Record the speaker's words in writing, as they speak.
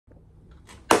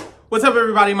What's up,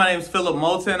 everybody? My name is Phillip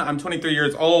Moulton. I'm 23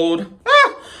 years old.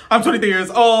 I'm 23 years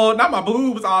old. Not my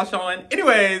boobs all showing.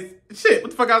 Anyways, shit,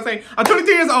 what the fuck I was saying? I'm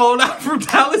 23 years old. I'm from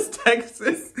Dallas,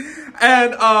 Texas.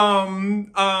 And,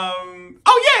 oh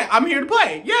yeah, I'm here to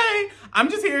play. Yay! I'm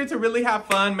just here to really have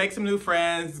fun, make some new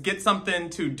friends, get something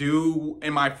to do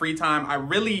in my free time. I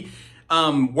really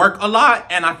work a lot,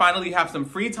 and I finally have some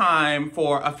free time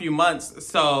for a few months.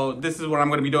 So this is what I'm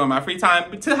going to be doing in my free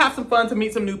time, to have some fun, to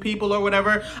meet some new people or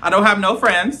whatever. I don't have no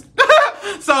friends.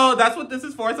 So that's what this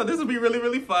is for. So this will be really,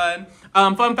 really fun.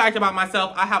 Fun fact about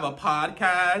myself, I have a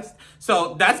podcast.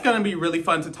 So that's going to be really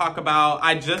fun to talk about.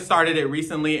 I just started it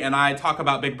recently, and I talk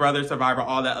about Big Brother, Survivor,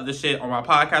 all that other shit on my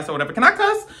podcast or whatever. Can I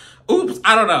cuss? Oops,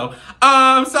 I don't know.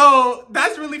 So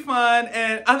that's really fun.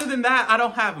 And other than that, I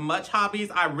don't have much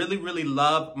hobbies. I really, really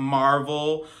love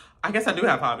Marvel. I guess I do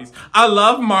have hobbies. I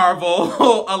love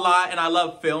Marvel a lot, and I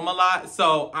love film a lot.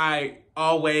 So I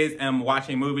always am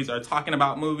watching movies or talking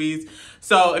about movies.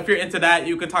 So if you're into that,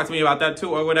 you can talk to me about that too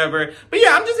or whatever. But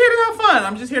yeah, I'm just here to have fun.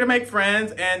 I'm just here to make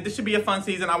friends, and this should be a fun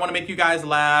season. I want to make you guys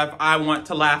laugh. I want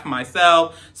to laugh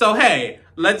myself. So hey,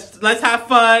 let's have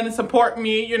fun, support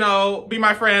me, you know, be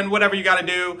my friend, whatever you gotta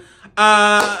do.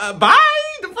 Bye,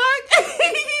 the fuck?